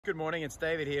Good morning, it's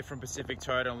David here from Pacific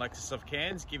Toyota and Lexus of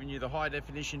Cairns, giving you the high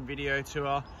definition video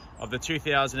tour of the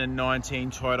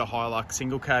 2019 Toyota Hilux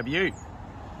single cab ute.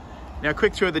 Now,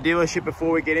 quick tour of the dealership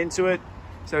before we get into it.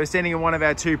 So we're standing in one of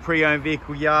our two pre-owned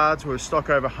vehicle yards. We're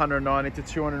stock over 190 to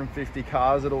 250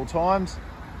 cars at all times.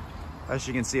 As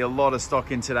you can see, a lot of stock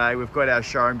in today. We've got our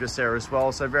showroom just there as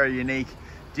well. So very unique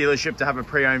dealership to have a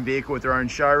pre-owned vehicle with their own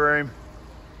showroom.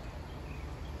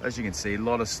 As you can see, a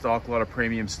lot of stock, a lot of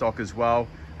premium stock as well.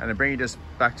 And to bring you just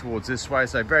back towards this way,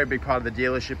 so a very big part of the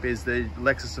dealership is the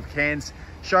Lexus of Cairns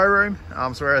showroom.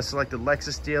 So we're a selected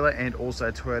Lexus dealer and also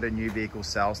a Toyota new vehicle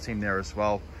sales team there as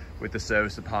well, with the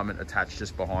service department attached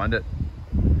just behind it.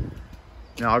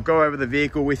 Now I'll go over the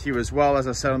vehicle with you as well, as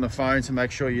I said on the phone, to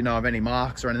make sure you know of any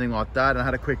marks or anything like that. And I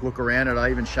had a quick look around it. I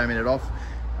even shaming it off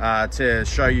to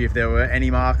show you if there were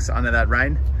any marks under that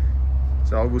rain.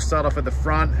 So we'll start off at the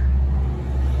front.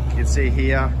 You can see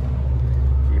here,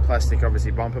 plastic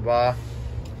obviously bumper bar,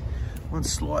 one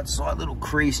slight little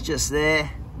crease just there,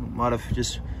 might have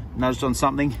just nudged on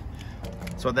something.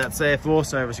 That's what that's there for.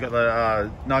 So obviously got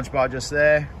the nudge bar just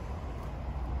there.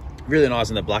 Really nice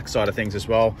on the black side of things as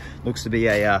well. Looks to be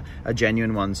a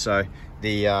genuine one, so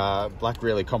the black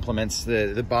really complements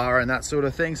the bar and that sort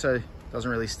of thing, so it doesn't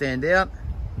really stand out,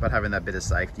 but having that bit of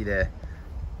safety there.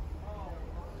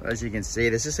 As you can see,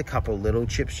 there's just a couple little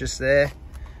chips just there.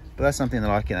 But that's something that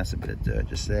I can, that's a bit of dirt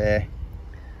just there.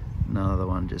 Another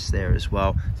one just there as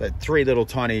well. So three little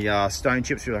tiny stone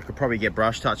chips that I could probably get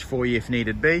brush touch for you if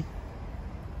needed be.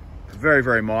 Very,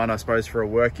 very minor, I suppose, for a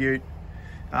work ute.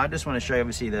 I just want to show you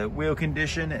obviously the wheel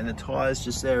condition and the tires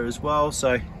just there as well.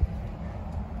 So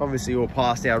obviously all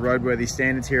past our roadworthy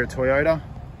standards here at Toyota.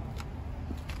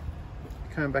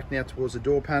 Coming back now towards the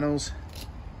door panels.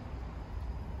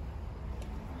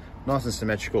 Nice and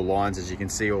symmetrical lines, as you can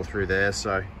see all through there.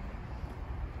 So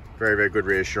very, very good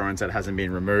reassurance that it hasn't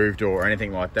been removed or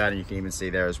anything like that. And you can even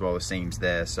see there as well the seams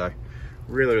there. So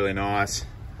really, really nice.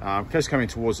 Just coming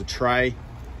towards the tray.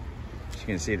 As you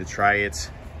can see the tray, it's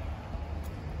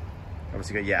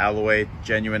obviously got your alloy,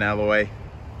 genuine alloy.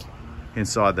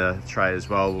 Inside the tray as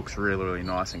well, looks really, really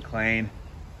nice and clean.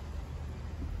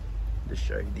 Just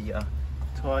show you the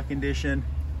tire condition.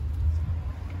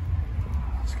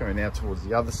 Just going now towards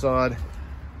the other side.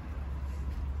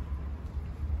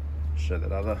 Show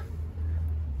that other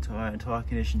tire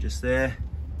condition just there.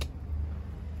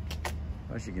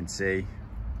 As you can see,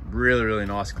 really, really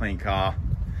nice clean car.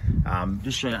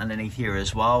 Just showing underneath here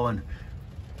as well, and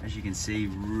as you can see,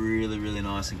 really, really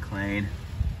nice and clean.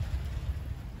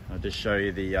 I'll just show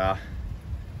you the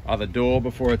other door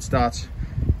before it starts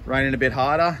raining a bit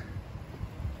harder.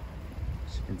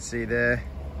 As you can see there,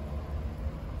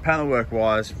 panel work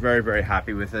wise, very, very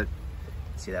happy with it.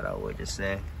 See that alloy just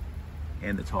there,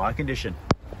 and the tire condition.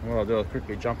 What I'll do is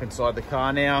quickly jump inside the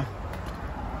car now.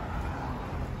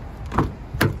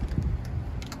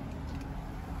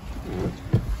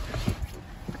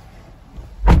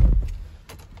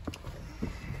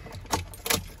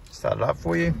 Start it up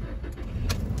for you.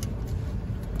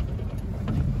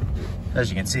 As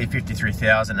you can see,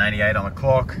 53,088 on the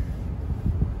clock.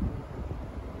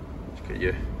 Just get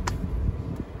your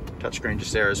touchscreen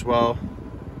just there as well.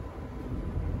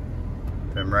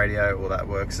 FM radio, all that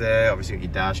works there. Obviously got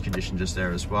your dash condition just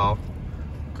there as well.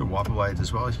 Good wiper blades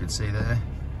as well, as you can see there.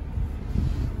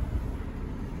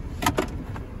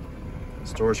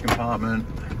 Storage compartment.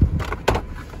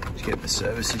 Just get the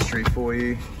service history for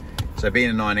you. So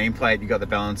being a 19 plate, you got the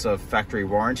balance of factory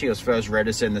warranty. It was first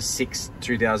registered in the 6th,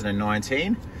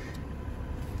 2019.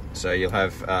 So you'll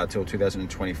have till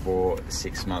 2024,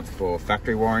 6 month for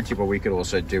factory warranty, but we could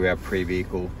also do our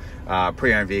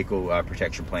pre-owned vehicle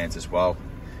protection plans as well.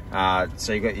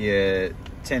 So you got your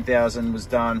 10,000 was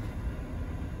done,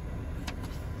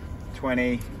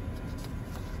 20,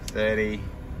 30,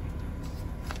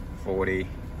 40,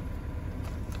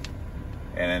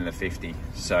 and then the 50.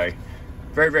 So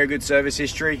very, very good service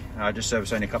history. Just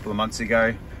serviced only a couple of months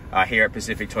ago here at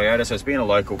Pacific Toyota. So it's been a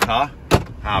local car.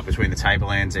 Between the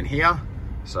tablelands and here,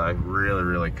 so really,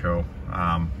 really cool.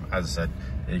 As I said,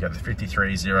 you got the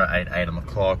 53088 on the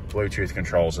clock. Bluetooth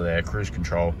controls are there, cruise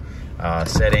control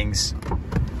settings,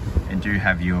 and do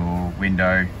have your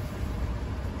window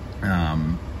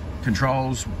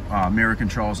controls, mirror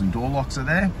controls, and door locks are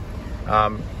there.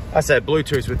 I said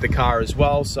Bluetooth with the car as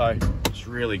well, so it's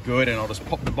really good. And I'll just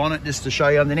pop the bonnet just to show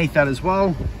you underneath that as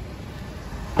well.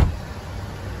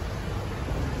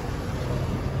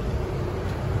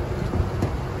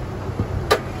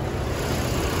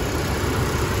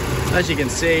 As you can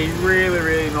see, really,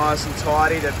 really nice and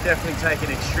tidy. They've definitely taken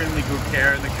extremely good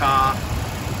care in the car,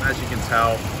 as you can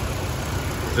tell.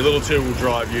 the little two-wheel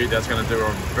drive ute that's going to do a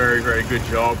very, very good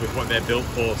job with what they're built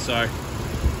for. So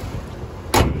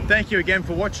thank you again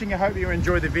for watching. I hope you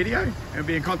enjoyed the video and we'll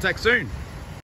be in contact soon.